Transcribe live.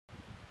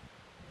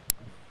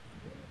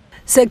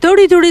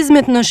Sektori i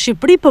turizmit në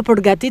Shqipëri po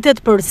përgatitet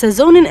për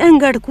sezonin e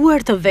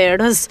ngarkuar të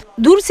verës.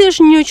 Durrësi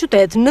është një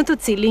qytet në të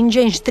cilin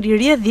gjejnë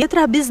shtrirje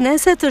dhjetra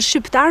biznese të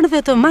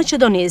shqiptarëve të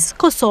Maqedonisë,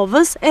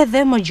 Kosovës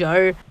edhe më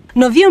gjerë.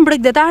 Në vijën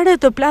bregdetare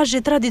të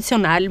plazhit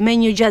tradicional me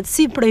një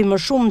gjatësi prej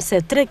më shumë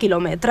se 3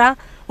 kilometra,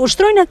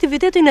 ushtrojnë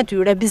aktivitetin e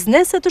tyre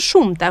biznese të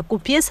shumta ku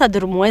pjesa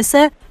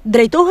dërmuese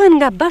drejtohen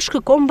nga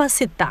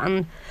bashkëkombasit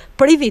tanë.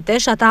 Për i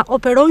vitesh ata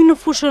operojnë në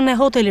fushën e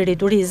hotelëri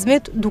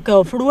turizmit, duke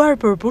ofruar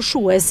për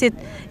pushuesit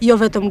jo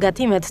vetëm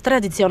gatimet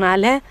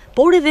tradicionale,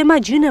 por edhe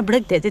magjinë e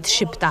bregdetit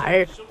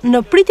shqiptar.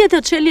 Në pritje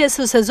të çeljes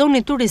së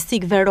sezonit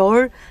turistik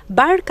veror,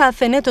 bar,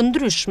 kafene të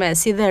ndryshme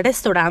si dhe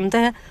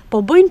restorante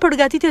po bëjnë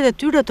përgatitjet e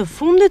tyre të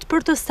fundit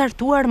për të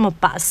startuar më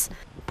pas.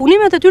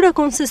 Punimet e tyre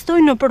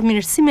konsistojnë në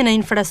përmirësimin e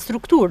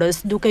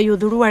infrastrukturës, duke ju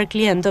dhuruar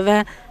klientëve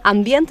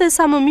ambiente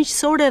sa më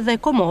miqësore dhe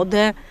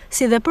komode,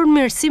 si dhe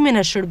përmirësimin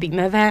e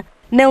shërbimeve.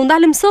 Ne u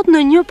ndalim sot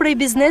në një prej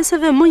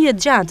bizneseve më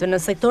jetëgjatë në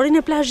sektorin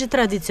e plazhit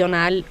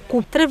tradicional, ku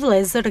 3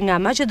 vëllezër nga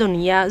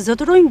Maqedonia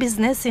zotërojnë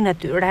biznesin e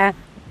tyre.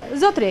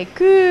 Zotri,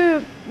 ky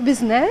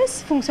biznes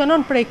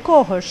funksionon prej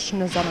kohësh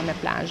në zonën e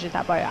plazhit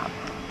apo jo?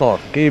 Po,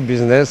 ky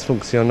biznes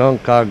funksionon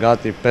ka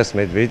gati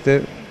 15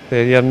 vite.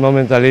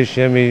 Momentalisht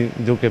jemi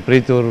duke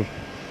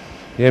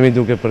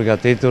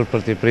përgatitur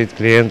për t'i prit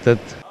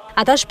klientët.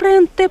 Ata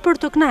shprehen tepër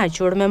të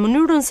kënaqur me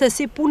mënyrën se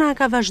si puna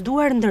ka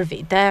vazhduar ndër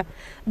vite.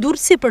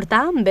 Durrësi për ta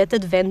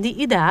mbetet vendi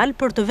ideal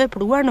për të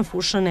vepruar në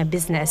fushën e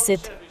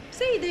biznesit.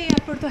 Pse ideja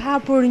për të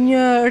hapur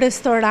një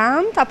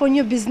restorant apo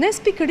një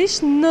biznes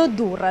pikërisht në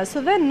Durrës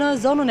dhe në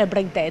zonën e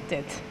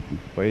Bregdetit?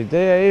 Po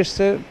ideja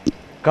ishte se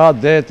ka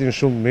detin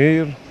shumë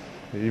mirë,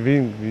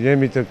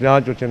 jemi të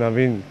kënaqur që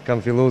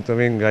kanë filluar të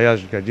vinë nga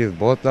jashtë nga gjithë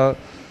bota,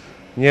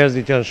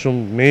 njerëzit janë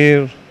shumë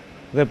mirë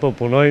dhe po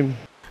punojmë.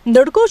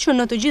 Ndërkohë që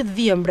në të gjithë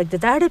vijën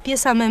bregdetare,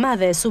 pjesa më e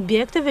madhe e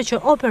subjekteve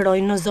që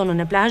operojnë në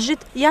zonën e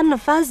plazhit janë në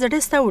fazë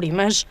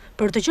restaurimesh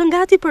për të qenë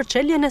gati për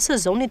çeljen e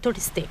sezonit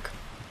turistik.